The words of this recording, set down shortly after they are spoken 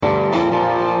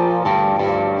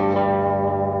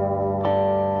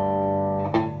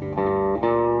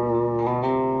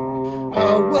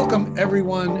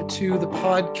everyone to the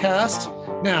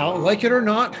podcast. Now, like it or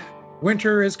not,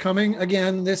 winter is coming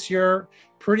again this year,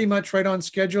 pretty much right on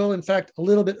schedule. In fact, a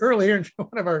little bit earlier. And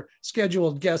one of our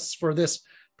scheduled guests for this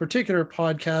particular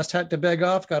podcast had to beg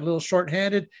off, got a little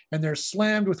shorthanded, and they're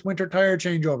slammed with winter tire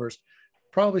changeovers.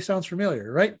 Probably sounds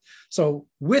familiar, right? So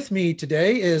with me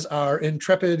today is our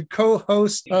intrepid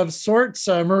co-host of sorts,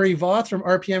 Murray Voth from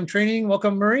RPM Training.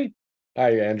 Welcome, Murray.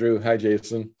 Hi, Andrew. Hi,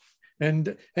 Jason.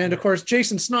 And of course,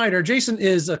 Jason Snyder. Jason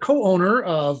is a co-owner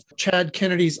of Chad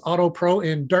Kennedy's Auto Pro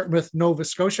in Dartmouth, Nova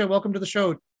Scotia. Welcome to the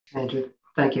show. Andrew,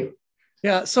 thank you.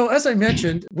 Yeah. So as I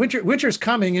mentioned, winter's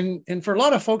coming, and for a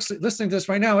lot of folks listening to this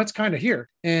right now, it's kind of here,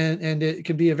 and it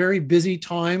can be a very busy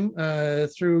time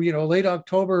through late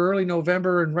October, early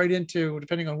November, and right into,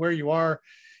 depending on where you are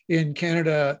in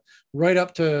Canada, right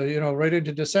up to right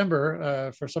into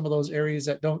December for some of those areas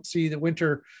that don't see the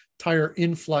winter tire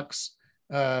influx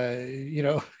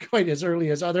quite as early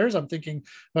as others. I'm thinking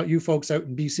about you folks out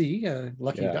in BC,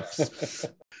 lucky ducks.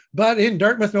 But in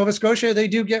Dartmouth, Nova Scotia, they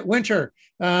do get winter.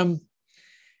 How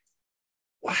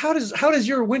does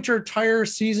your winter tire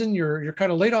season, your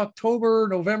kind of late October,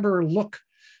 November look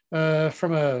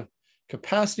from a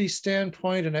capacity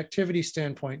standpoint and activity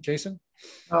standpoint, Jason?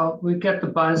 Well, we've got the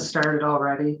buzz started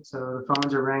already. So the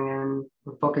phones are ringing.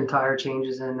 We're booking tire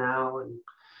changes in now and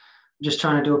just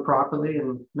trying to do it properly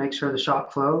and make sure the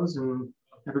shop flows and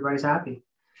everybody's happy.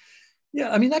 Yeah,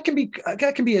 I mean, that can be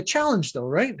a challenge though,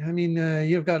 right? I mean,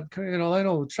 you've got, I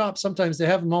know shops, sometimes they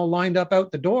have them all lined up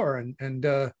out the door and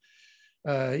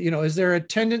is there a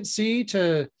tendency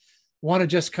to want to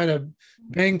just kind of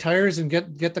bang tires and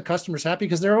get the customers happy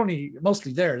because they're only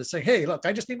mostly there to say, hey, look,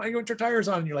 I just need my winter tires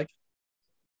on. And you're like,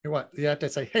 you're what? You have to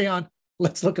say, hey,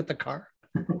 let's look at the car.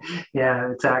 Yeah,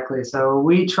 exactly. So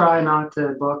we try not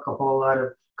to book a whole lot of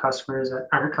customers that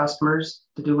aren't customers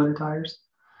to do winter tires.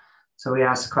 So we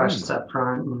ask the questions up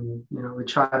front, and we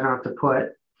try not to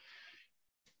put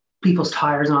people's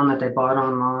tires on that they bought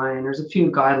online. There's a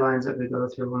few guidelines that we go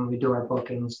through when we do our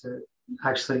bookings to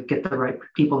actually get the right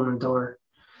people in the door.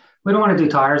 We don't want to do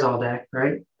tires all day,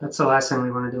 right? That's the last thing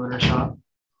we want to do in our shop.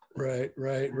 Right.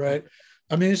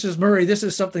 I mean, this is Murray. This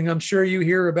is something I'm sure you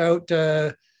hear about,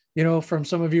 from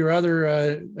some of your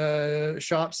other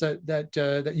shops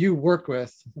that you work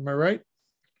with. Am I right?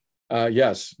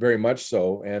 Yes, very much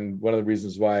so. And one of the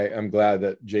reasons why I'm glad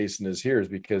that Jason is here is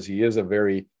because he is a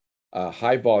very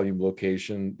high volume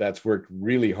location that's worked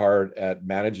really hard at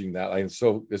managing that. And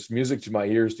so it's music to my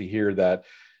ears to hear that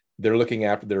they're looking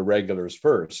after their regulars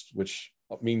first, which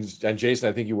means, and Jason,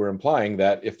 I think you were implying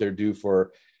that if they're due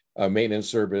for a maintenance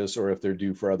service or if they're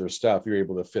due for other stuff, you're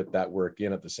able to fit that work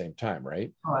in at the same time,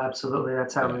 right? Oh, absolutely.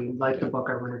 That's how we like to book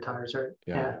our winter tires, right?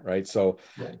 Yeah. Right. So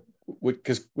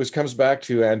which comes back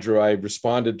to, Andrew, I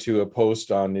responded to a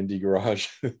post on Indie Garage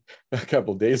a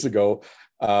couple of days ago,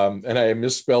 and I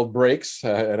misspelled brakes,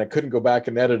 and I couldn't go back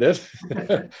and edit it.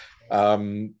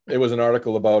 It was an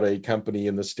article about a company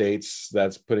in the States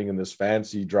that's putting in this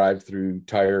fancy drive-through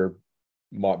tire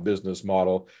business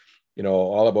model,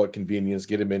 all about convenience,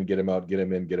 get them in, get them out, get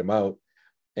them in, get them out.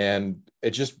 And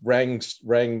it just rang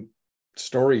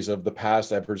stories of the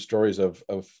past. I've heard stories of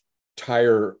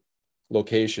tire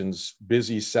locations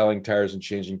busy selling tires and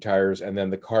changing tires, and then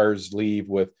the cars leave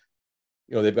with,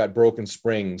 they've got broken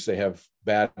springs, they have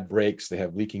bad brakes, they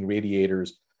have leaking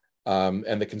radiators,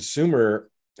 and the consumer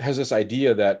has this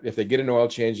idea that if they get an oil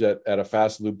change at a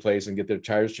fast lube place and get their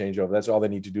tires changed over, that's all they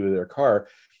need to do to their car,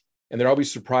 and they're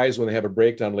always surprised when they have a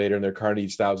breakdown later and their car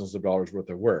needs thousands of dollars worth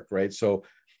of work, right? So,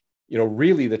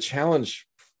 really the challenge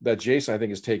that Jason, I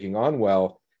think, is taking on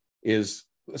well is,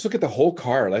 let's look at the whole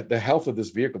car, like the health of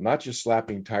this vehicle, not just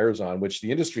slapping tires on, which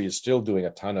the industry is still doing a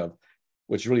ton of,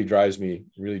 which really drives me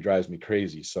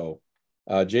crazy. So,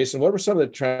 Jason, what were some of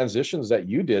the transitions that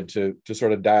you did to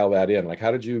sort of dial that in? Like,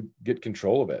 how did you get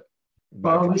control of it?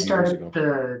 Well, we started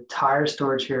the tire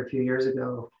storage here a few years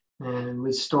ago, and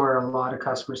we store a lot of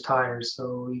customers' tires.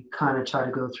 So we kind of try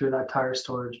to go through that tire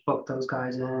storage, book those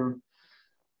guys in,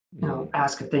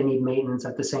 ask if they need maintenance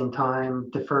at the same time,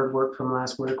 deferred work from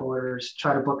last work orders,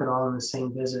 try to book it all in the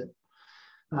same visit.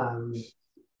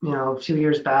 A few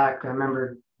years back, I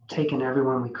remember taking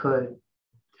everyone we could,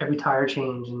 every tire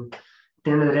change. And at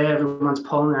the end of the day, everyone's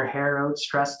pulling their hair out,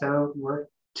 stressed out,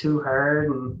 worked too hard,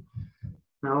 and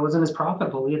it wasn't as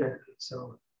profitable either.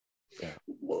 So. Yeah.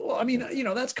 Well, I mean,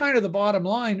 that's kind of the bottom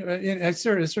line. It's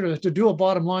sort of to do a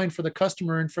bottom line for the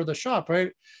customer and for the shop, right?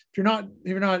 If you're not,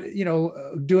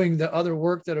 doing the other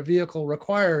work that a vehicle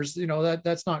requires,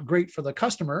 that's not great for the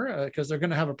customer because they're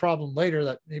going to have a problem later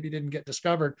that maybe didn't get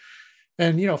discovered.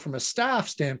 And, from a staff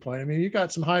standpoint, I mean, you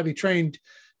got some highly trained,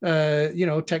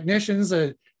 technicians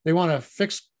that They want to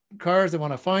fix cars. They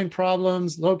want to find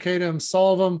problems, locate them,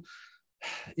 solve them.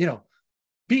 You know,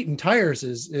 beating tires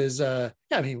is yeah,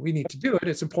 I mean, we need to do it.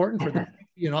 It's important for the,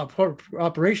 you know,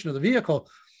 operation of the vehicle,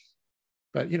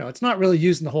 but you know, it's not really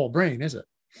using the whole brain, is it?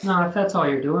 No, if that's all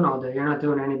you're doing all day, you're not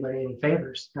doing anybody any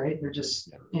favors, right? You're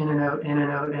just in and out, in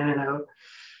and out, in and out.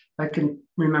 I can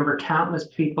remember countless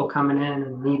people coming in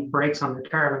and need brakes on their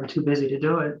car. I'm too busy to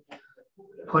do it.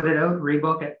 Put it out,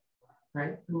 rebook it,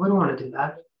 right? We don't want to do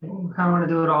that. We kind of want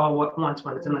to do it all at once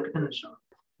when it's in the shop.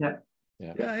 Yeah.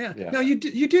 Yeah. Now you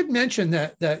did mention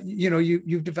that you know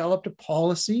you've developed a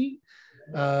policy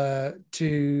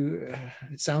to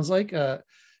it sounds like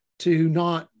to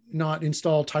not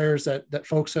install tires that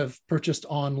folks have purchased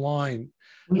online.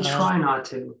 We try not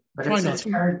to, but it's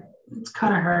hard. It's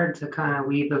kind of hard to kind of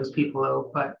weed those people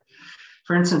out. But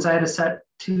for instance, I had a set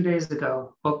 2 days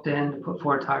ago, booked in to put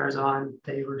 4 tires on.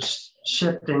 They were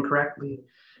shipped incorrectly.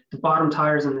 The bottom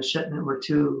tires in the shipment were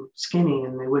too skinny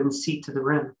and they wouldn't seat to the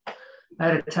rim. I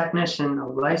had a technician, a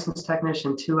licensed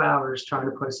technician, 2 hours trying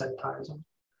to put a set of tires on.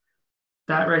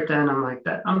 That right then, I'm like,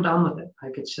 that I'm done with it.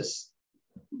 Like, it's just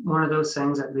one of those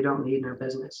things that we don't need in our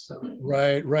business. So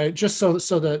right. Just so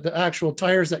the actual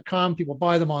tires that come, people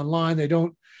buy them online. They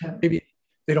don't maybe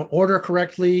they don't order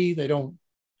correctly. They don't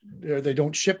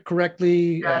ship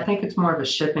correctly. Yeah, I think it's more of a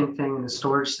shipping thing and a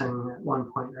storage thing at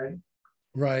one point, right?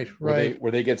 Right.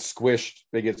 Where they get squished.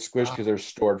 They get squished because they're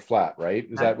stored flat, right?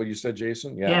 Is that what you said,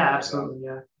 Jason? Yeah, absolutely.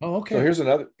 Yeah. Oh, okay.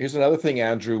 So here's another thing,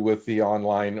 Andrew, with the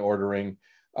online ordering.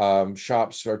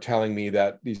 Shops are telling me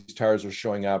that these tires are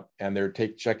showing up and they're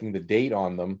checking the date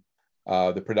on them,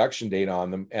 the production date on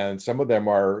them, and some of them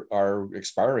are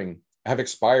have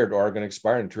expired or are going to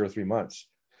expire in 2 or 3 months.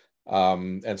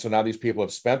 And so now these people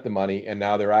have spent the money and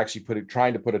now they're actually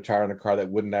trying to put a tire in a car that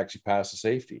wouldn't actually pass the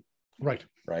safety.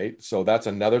 Right. So that's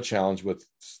another challenge with,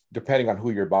 depending on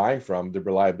who you're buying from, the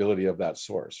reliability of that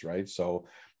source. Right. So,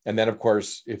 and then of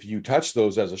course, if you touch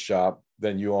those as a shop,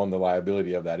 then you own the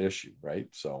liability of that issue. Right.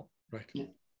 So.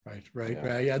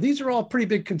 Right. Yeah. These are all pretty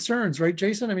big concerns, right,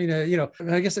 Jason? I mean, you know,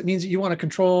 I guess it means that you want to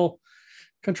control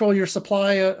your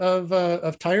supply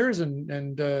of tires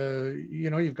and you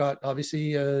know, you've got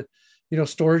obviously, you know,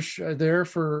 storage there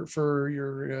for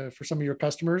some of your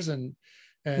customers and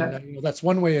you know, that's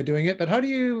one way of doing it. But how do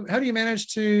you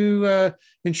manage to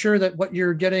ensure that what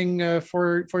you're getting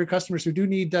for your customers who do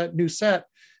need that new set?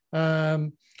 How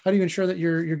do you ensure that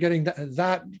you're getting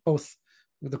that both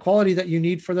the quality that you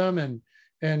need for them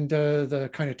and the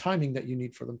kind of timing that you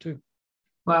need for them too?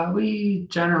 Well, we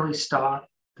generally stock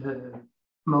the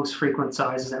most frequent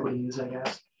sizes that we use, I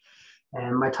guess.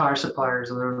 And my tire supplier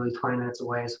is literally 20 minutes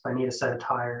away. So if I need a set of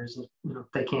tires, you know,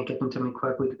 if they can't get them to me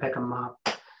quick, we can pick them up.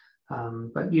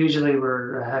 But usually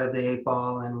we're ahead of the 8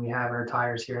 ball and we have our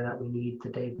tires here that we need the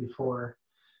day before,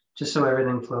 just so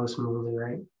everything flows smoothly,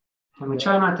 right? And we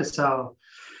try not to sell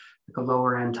like a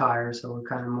lower end tire, so we're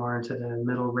kind of more into the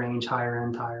middle range, higher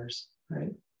end tires,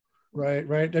 right?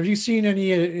 Right. Have you seen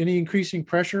any increasing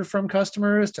pressure from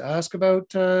customers to ask about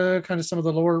kind of some of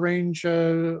the lower range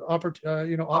options?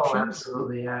 Oh,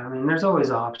 absolutely, yeah. I mean, there's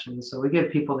always options, so we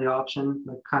give people the option,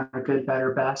 like kind of good,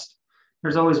 better, best.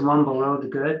 There's always one below the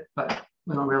good, but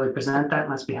we don't really present that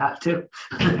unless we have to,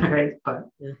 right? But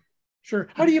sure.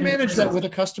 How do you manage that with a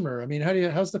customer? I mean,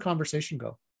 how's the conversation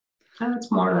go?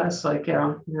 It's more or less like, you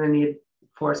know, you're gonna need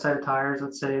 4 set of tires.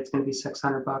 Let's say it's gonna be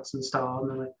 $600 installed,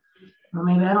 and they're like, well,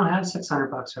 maybe I don't have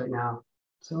 $600 right now.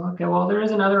 So okay, well, there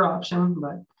is another option,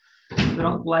 but we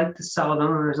don't like to sell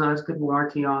them, and there's not as good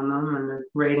warranty on them, and the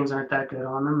ratings aren't that good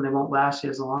on them, and they won't last you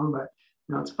as long. But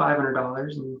you know, it's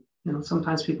 $500, and you know,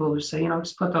 sometimes people will just say, you know,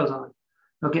 just put those on.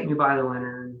 They'll get me by the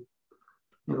winter, and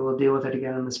maybe we'll deal with it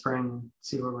again in the spring and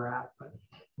see where we're at. But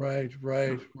right.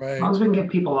 As long as we can give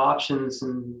people options,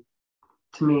 and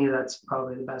to me, that's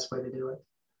probably the best way to do it.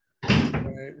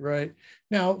 Right.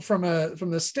 Now, from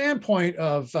the standpoint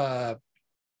of you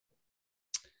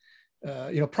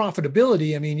know,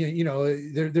 profitability, I mean, you know,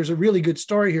 there's a really good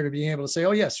story here to being able to say,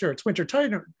 oh yes, sure, it's winter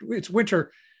tire, it's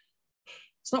winter.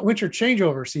 It's not winter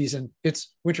changeover season,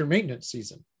 it's winter maintenance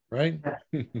season, right?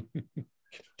 Yeah.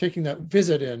 Taking that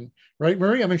visit in, right,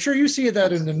 Murray? I mean, sure, you see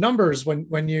that in the numbers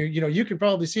when you can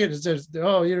probably see it. It says,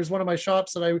 oh, here's one of my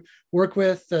shops that I work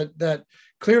with that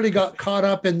clearly got caught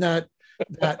up in that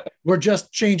we're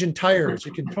just changing tires.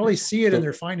 You can probably see it in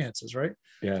their finances, right?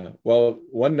 Yeah. Well,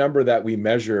 one number that we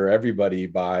measure everybody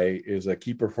by is a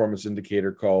key performance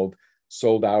indicator called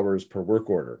sold hours per work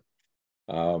order.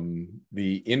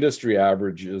 The industry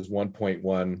average is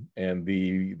 1.1, and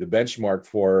the benchmark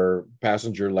for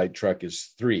passenger light truck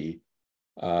is 3.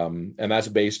 And that's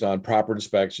based on proper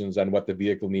inspections and what the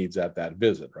vehicle needs at that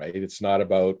visit, right? It's not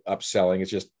about upselling.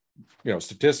 It's just,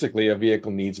 statistically, a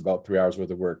vehicle needs about 3 hours worth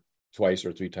of work twice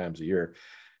or three times a year.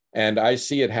 And I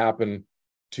see it happen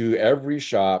to every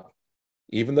shop,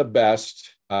 even the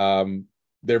best.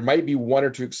 There might be one or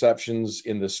two exceptions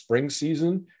in the spring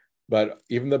season, but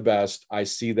even the best, I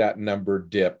see that number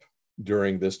dip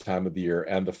during this time of the year.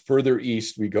 And the further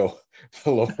east we go,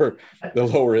 the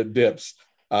lower it dips.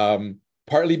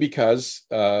 Partly because,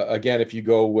 again, if you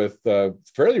go with a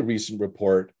fairly recent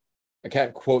report, I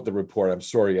can't quote the report, I'm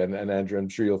sorry, and Andrew, I'm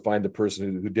sure you'll find the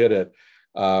person who did it.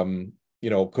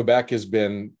 Quebec has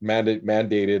been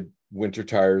mandated winter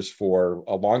tires for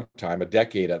a long time, a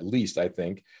decade at least, I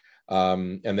think.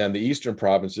 And then the eastern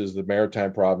provinces, the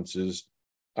maritime provinces,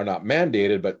 are not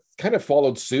mandated, but kind of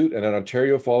followed suit, and then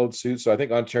Ontario followed suit. So I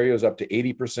think Ontario is up to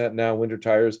 80% now winter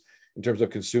tires in terms of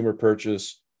consumer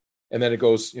purchase. And then it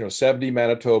goes, 70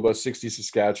 Manitoba, 60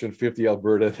 Saskatchewan, 50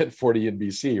 Alberta, then 40 in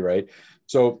BC, right?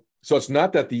 So it's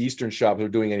not that the eastern shops are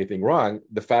doing anything wrong.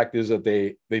 The fact is that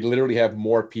they literally have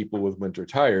more people with winter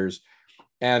tires.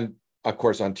 And of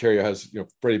course, Ontario has,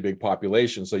 pretty big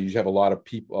population. So you have a lot of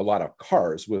people, a lot of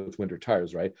cars with winter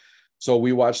tires, right? So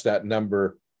we watch that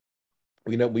number,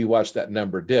 we watch that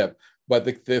number dip. But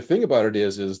the thing about it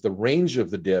is the range of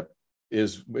the dip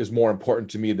is more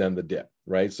important to me than the dip,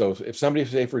 right? So if somebody,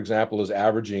 say, for example, is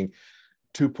averaging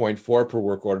 2.4 per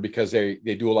work order because they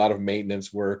do a lot of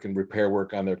maintenance work and repair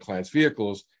work on their clients'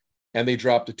 vehicles, and they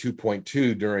drop to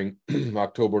 2.2 during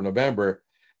October, November,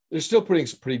 they're still putting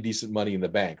some pretty decent money in the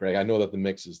bank, right? I know that the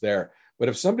mix is there. But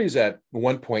if somebody's at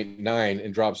 1.9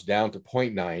 and drops down to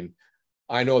 0.9,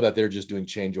 I know that they're just doing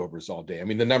changeovers all day. I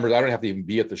mean, the numbers, I don't have to even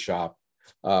be at the shop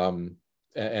and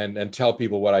tell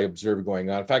people what I observe going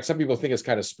on. In fact, some people think it's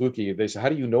kind of spooky. They say, how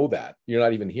do you know that? You're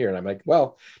not even here. And I'm like,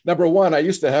 well, number one, I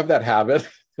used to have that habit.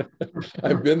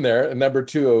 I've been there. And number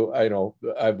two, I know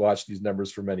I've watched these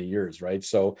numbers for many years, right?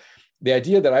 So the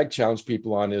idea that I challenge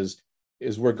people on is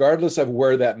regardless of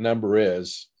where that number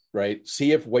is, right?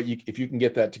 See if you can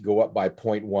get that to go up by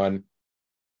 0.1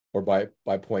 or by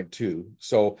 0.2.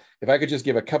 So if I could just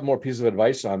give a couple more pieces of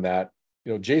advice on that,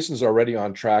 Jason's already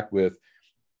on track with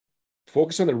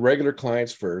focus on the regular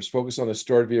clients first, focus on the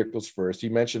stored vehicles first. He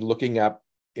mentioned looking up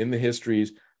in the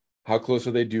histories, how close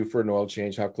are they due for an oil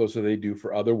change? How close are they due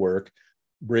for other work?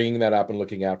 Bringing that up and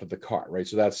looking after the car, right?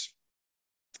 So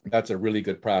that's a really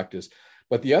good practice.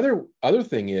 But the other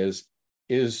thing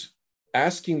is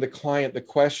asking the client the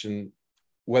question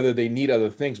whether they need other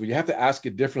things, but you have to ask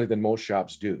it differently than most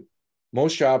shops do.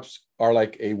 Most shops are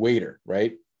like a waiter,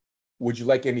 right? Would you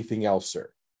like anything else,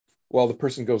 sir? Well, the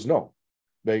person goes, no.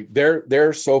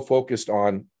 They're so focused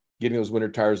on getting those winter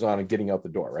tires on and getting out the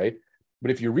door, right? But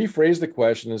if you rephrase the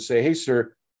question and say, hey,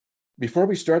 sir, before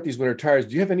we start these winter tires,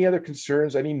 do you have any other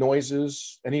concerns, any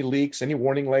noises, any leaks, any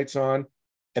warning lights on?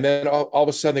 And then all of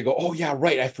a sudden they go, oh yeah,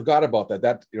 right, I forgot about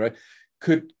that.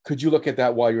 Could you look at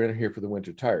that while you're in here for the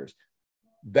winter tires?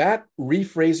 That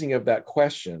rephrasing of that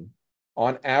question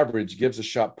on average gives a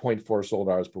shop 0.4 sold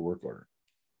hours per work order.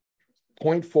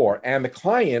 0.4. And the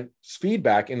client's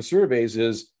feedback in surveys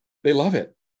is they love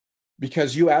it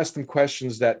because you asked them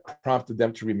questions that prompted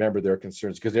them to remember their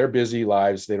concerns because they're busy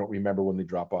lives. They don't remember when they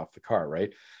drop off the car,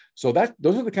 right? So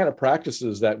those are the kind of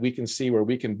practices that we can see where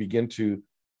we can begin to,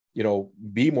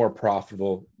 be more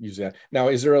profitable using that. Now,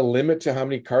 is there a limit to how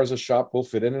many cars a shop will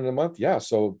fit in a month? Yeah.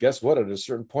 So guess what? At a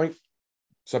certain point,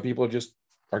 some people just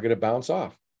are going to bounce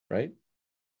off, right?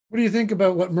 What do you think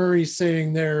about what Murray's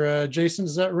saying there, Jason?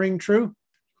 Does that ring true?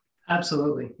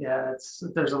 Absolutely. Yeah,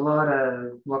 there's a lot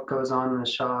of what goes on in the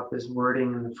shop is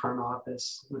wording in the front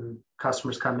office when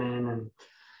customers come in, and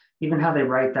even how they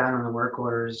write down on the work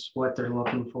orders what they're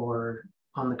looking for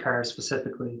on the car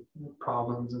specifically,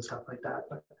 problems and stuff like that.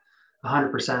 But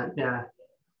 100%, yeah.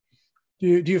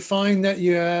 Do you find that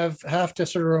you have to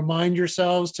sort of remind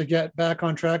yourselves to get back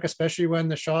on track, especially when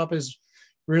the shop is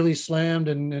really slammed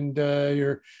and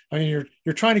you're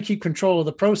trying to keep control of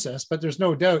the process, but there's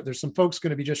no doubt there's some folks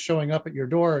going to be just showing up at your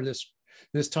door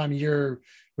this time of year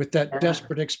with that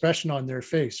desperate expression on their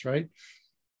face, right?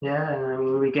 Yeah, and I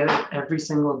mean, we get it every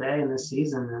single day in this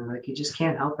season, and you just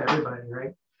can't help everybody,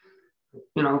 right?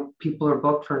 People are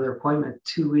booked for their appointment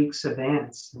 2 weeks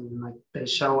advance, and they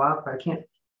show up. I can't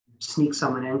sneak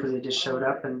someone in because they just showed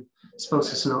up and it's supposed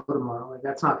to snow tomorrow.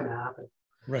 That's not going to happen.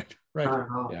 Right.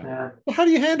 Yeah. Well, how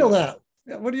do you handle that?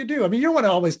 What do you do? I mean, you don't want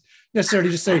to always necessarily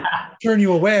just say turn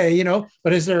you away,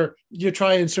 but you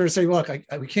try and sort of say, look,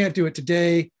 we can't do it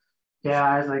today. Yeah,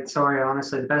 I was like, sorry,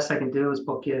 honestly, the best I can do is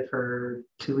book you for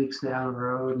 2 weeks down the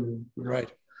road. And, right.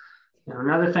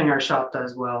 another thing our shop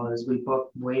does well is we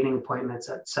book waiting appointments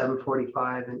at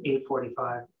 7:45 and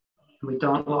 8:45. We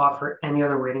don't offer any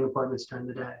other waiting appointments during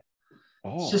the day.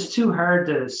 It's just too hard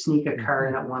to sneak a car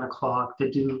in at 1 o'clock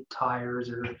to do tires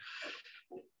or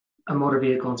a motor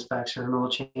vehicle inspection or an oil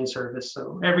change service.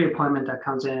 So every appointment that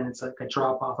comes in, it's like a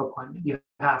drop-off appointment. You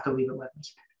have to leave it with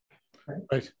us.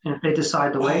 Right. And if they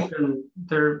decide to wait, then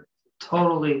they're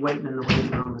totally waiting in the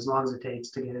waiting room as long as it takes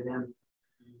to get it in.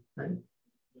 Right.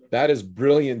 That is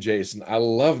brilliant, Jason. I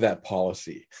love that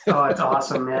policy. Oh, it's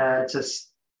awesome. Yeah, it's just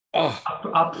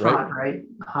up front, right?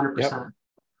 100%.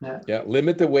 Yep. Yeah.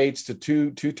 Limit the waits to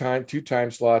two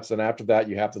time slots, and after that,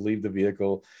 you have to leave the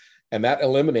vehicle, and that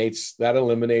eliminates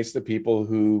the people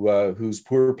whose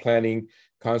poor planning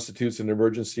constitutes an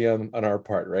emergency on our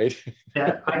part, right?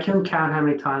 Yeah, I can count how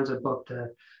many times I booked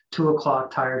a 2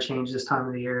 o'clock tire change this time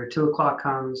of the year. 2 o'clock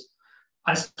comes,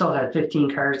 I still had 15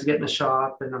 cars to get in the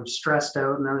shop, and I'm stressed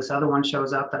out, and then this other one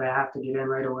shows up that I have to get in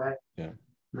right away. Yeah.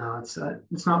 No, it's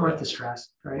not worth the stress,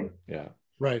 right? Yeah.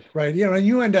 Right. And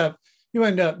you end up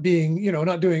being,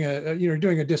 not doing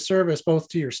doing a disservice both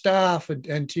to your staff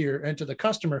and to the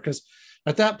customer, because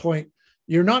at that point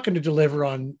you're not going to deliver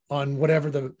on whatever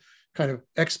the kind of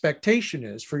expectation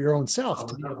is for your own self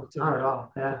to be able to not at all.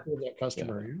 Yeah. That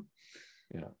customer.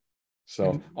 Yeah.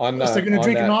 So they're going to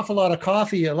drink an awful lot of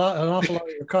coffee, an awful lot of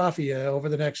your coffee over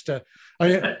the next.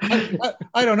 I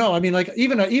don't know. I mean, like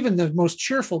even the most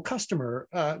cheerful customer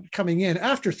coming in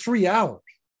after 3 hours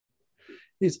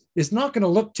is not going to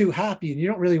look too happy, and you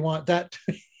don't really want that.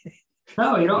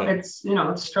 No, you don't. It's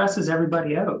it stresses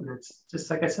everybody out, and it's just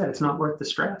like I said, it's not worth the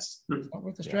stress. It's not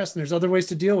worth the stress, and there's other ways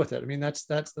to deal with it. I mean, that's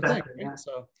the thing. Right? Yeah.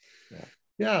 So,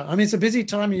 yeah. I mean, it's a busy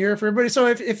time of year for everybody. So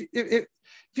if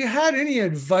you had any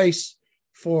advice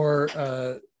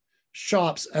for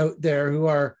shops out there who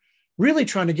are really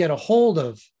trying to get a hold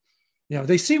of,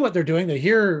 they see what they're doing, they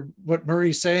hear what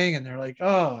Murray's saying, and they're like,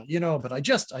 but I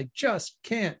just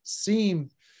can't seem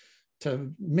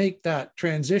to make that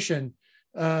transition.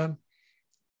 What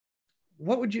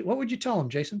would you tell them,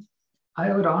 Jason?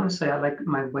 I would honestly, I like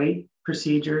my weight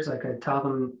procedures. Like I tell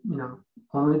them,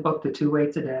 only book the 2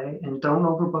 weights a day and don't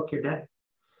overbook your day.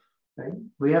 Right?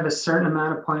 We have a certain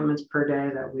amount of appointments per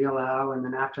day that we allow, and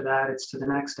then after that, it's to the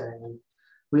next day, and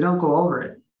we don't go over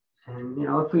it. And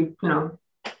if we,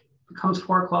 it comes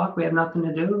 4 o'clock, we have nothing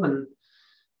to do, and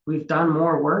we've done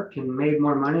more work and made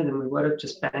more money than we would have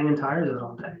just banging tires out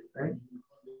all day, right?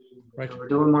 Right. So we're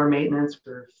doing more maintenance,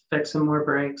 we're fixing more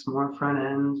brakes, more front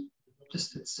ends.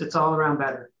 Just it's all around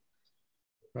better.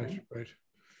 Right,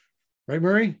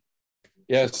 Murray.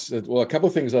 Yes. Well, a couple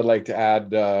of things I'd like to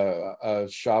add. A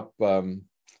shop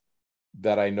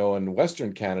that I know in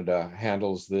Western Canada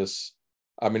handles this.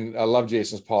 I mean, I love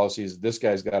Jason's policies. This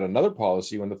guy's got another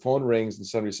policy. When the phone rings and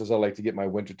somebody says, I'd like to get my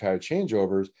winter tire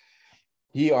changeovers,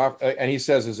 he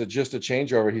says, is it just a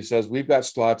changeover? He says, we've got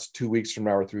slots 2 weeks from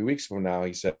now or 3 weeks from now.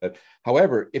 He said,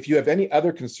 however, if you have any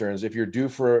other concerns, if you're due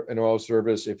for an oil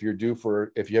service, if you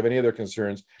have any other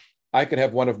concerns, I could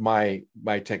have one of my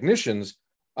technicians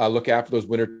look after those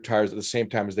winter tires at the same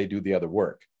time as they do the other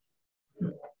work.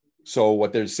 So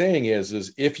what they're saying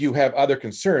is if you have other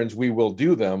concerns, we will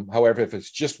do them. However, if it's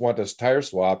just want a tire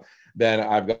swap, then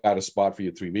I've got a spot for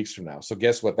you 3 weeks from now. So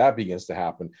guess what that begins to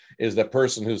happen is the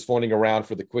person who's phoning around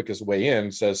for the quickest way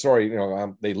in says, sorry,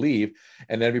 they leave.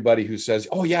 And everybody who says,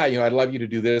 oh yeah, I'd love you to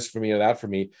do this for me or that for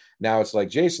me. Now it's like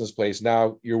Jason's place.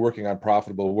 Now you're working on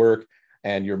profitable work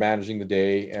and you're managing the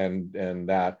day and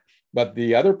that. But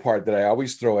the other part that I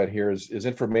always throw at here is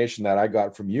information that I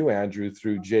got from you, Andrew,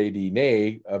 through JD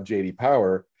Ney of JD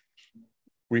Power,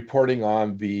 reporting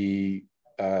on the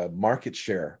market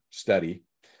share study,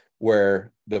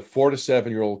 where the 4 to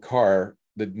 7 year old car,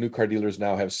 the new car dealers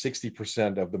now have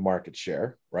 60% of the market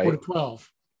share, right? 4 to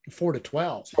 12. 4 to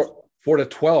 12. 4 to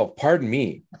 12. Pardon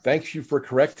me. Thank you for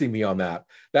correcting me on that.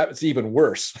 That's even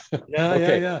worse. Yeah,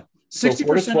 okay. Yeah.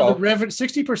 60% of the revenue.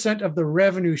 60% of the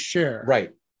revenue share.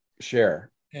 Right. Share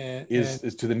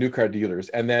is to the new car dealers,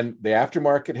 and then the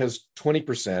aftermarket has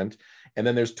 20%, and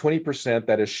then there's 20%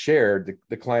 that is shared.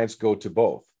 The clients go to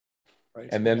both, right?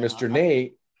 And then Mr.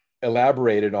 Ney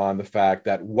elaborated on the fact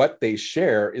that what they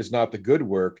share is not the good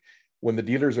work. When the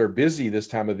dealers are busy this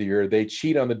time of the year, they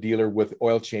cheat on the dealer with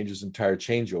oil changes and tire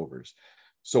changeovers.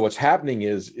 So what's happening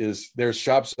is there's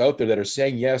shops out there that are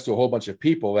saying yes to a whole bunch of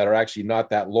people that are actually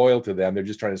not that loyal to them. They're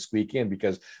just trying to squeak in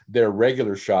because their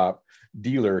regular shop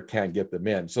dealer can't get them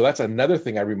in. So that's another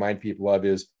thing I remind people of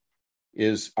is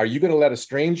are you going to let a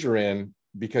stranger in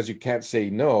because you can't say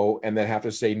no and then have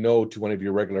to say no to one of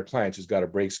your regular clients who's got a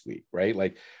brake squeak, right?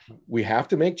 Like we have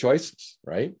to make choices,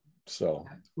 right? So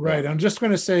right. I'm just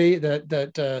going to say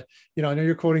that I know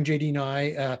you're quoting JD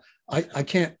and I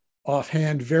can't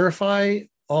offhand verify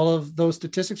all of those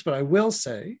statistics, but I will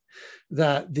say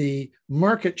that the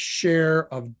market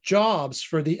share of jobs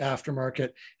for the aftermarket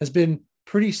has been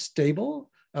pretty stable,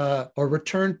 or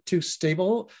returned to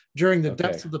stable during the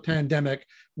depths of the pandemic.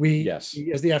 We, as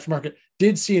the aftermarket,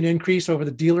 did see an increase over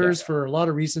the dealers for a lot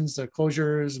of reasons,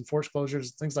 closures and forced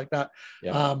closures, things like that.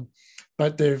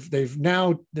 But they've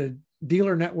now, the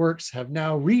dealer networks have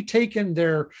now retaken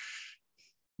their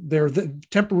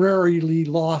temporarily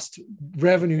lost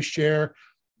revenue share,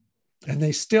 and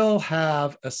they still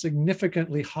have a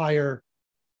significantly higher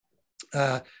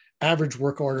average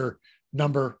work order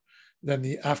number than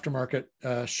the aftermarket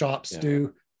shops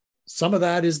do. Some of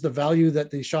that is the value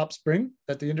that the shops bring,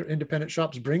 that the independent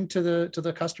shops bring to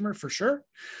the customer, for sure.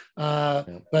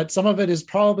 But some of it is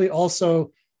probably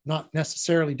also not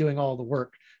necessarily doing all the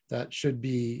work that should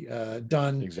be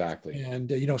done. Exactly.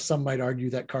 And, some might argue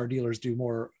that car dealers do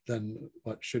more than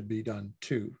what should be done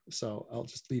too. So I'll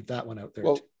just leave that one out there.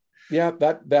 Well, yeah,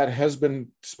 that has been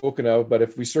spoken of. But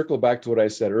if we circle back to what I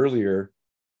said earlier,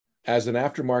 as an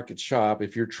aftermarket shop,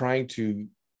 if you're trying to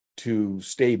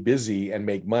stay busy and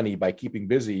make money by keeping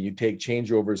busy, you take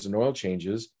changeovers and oil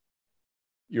changes,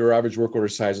 your average work order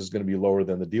size is going to be lower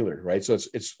than the dealer, right? So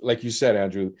it's like you said,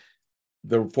 Andrew,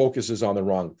 the focus is on the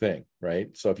wrong thing,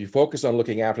 right? So if you focus on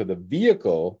looking after the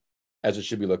vehicle as it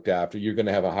should be looked after, you're going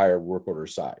to have a higher work order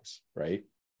size, right?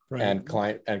 And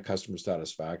client and customer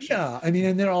satisfaction. Yeah, I mean,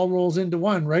 and it all rolls into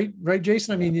one, right,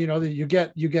 Jason? I mean,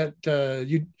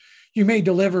 you may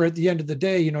deliver at the end of the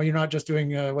day, you're not just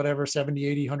doing whatever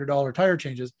 $70, $80, $100 tire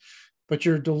changes, but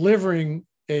you're delivering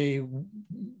a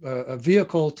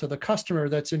vehicle to the customer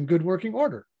that's in good working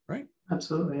order, right?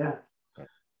 Absolutely, yeah.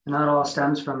 And that all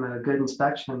stems from a good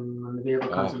inspection when the vehicle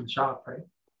comes in the shop, right?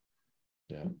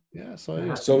 Yeah.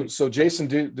 So Jason,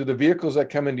 do the vehicles that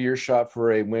come into your shop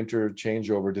for a winter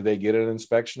changeover, do they get an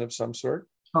inspection of some sort?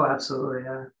 Oh, absolutely,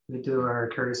 yeah. We do our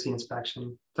courtesy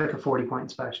inspection. It's like a 40-point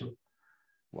inspection.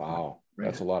 Wow,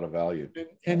 that's a lot of value.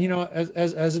 And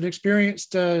as an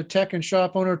experienced tech and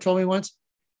shop owner told me once,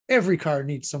 every car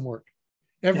needs some work.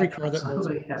 Every car that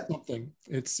needs something.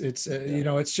 It's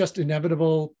it's just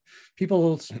inevitable.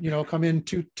 People come in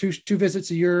two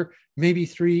visits a year, maybe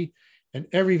 3, and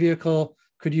every vehicle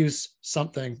could use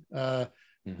something that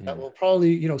will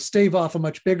probably stave off a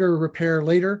much bigger repair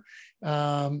later.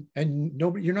 And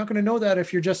you're not going to know that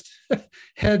if you're just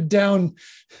head down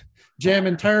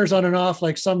jamming tires on and off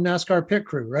like some NASCAR pit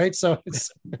crew, right? So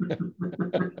it's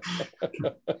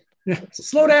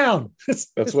slow down.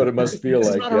 That's what it must feel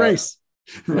like. It's not a race.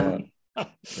 Yeah.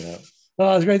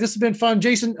 It's great. This has been fun,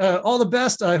 Jason. All the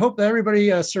best. I hope that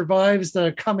everybody survives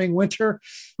the coming winter.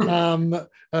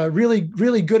 Really,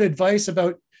 really good advice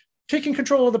about taking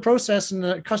control of the process and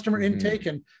the customer intake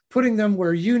and putting them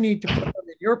where you need to put them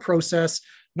in your process,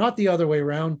 not the other way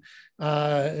around.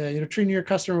 Treating your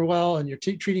customer well, and you're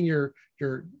treating your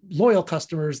loyal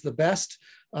customers the best.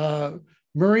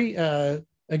 Murray,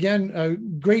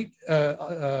 again, great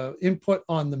input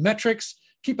on the metrics.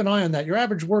 Keep an eye on that. Your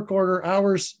average work order,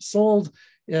 hours sold,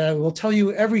 will tell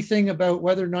you everything about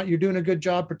whether or not you're doing a good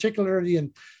job, particularly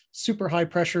in super high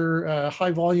pressure, high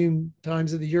volume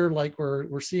times of the year like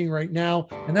we're seeing right now.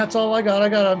 And that's all I got.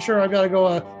 I'm sure I've got to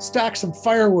go stack some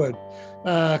firewood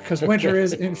because winter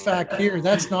is in fact here.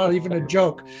 That's not even a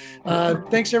joke.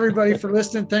 Thanks everybody for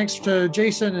listening. Thanks to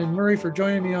Jason and Murray for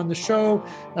joining me on the show.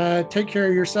 Take care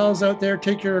of yourselves out there.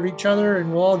 Take care of each other,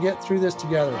 and we'll all get through this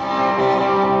together.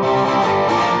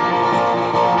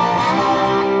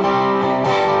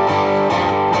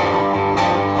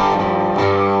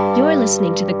 You're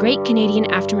listening to the Great Canadian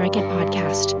Aftermarket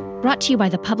Podcast, brought to you by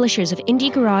the publishers of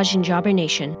Indie Garage and Jobber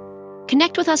Nation.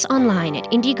 Connect with us online at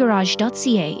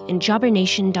indiegarage.ca and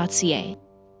jobbernation.ca,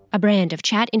 a brand of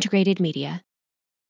Chat Integrated Media.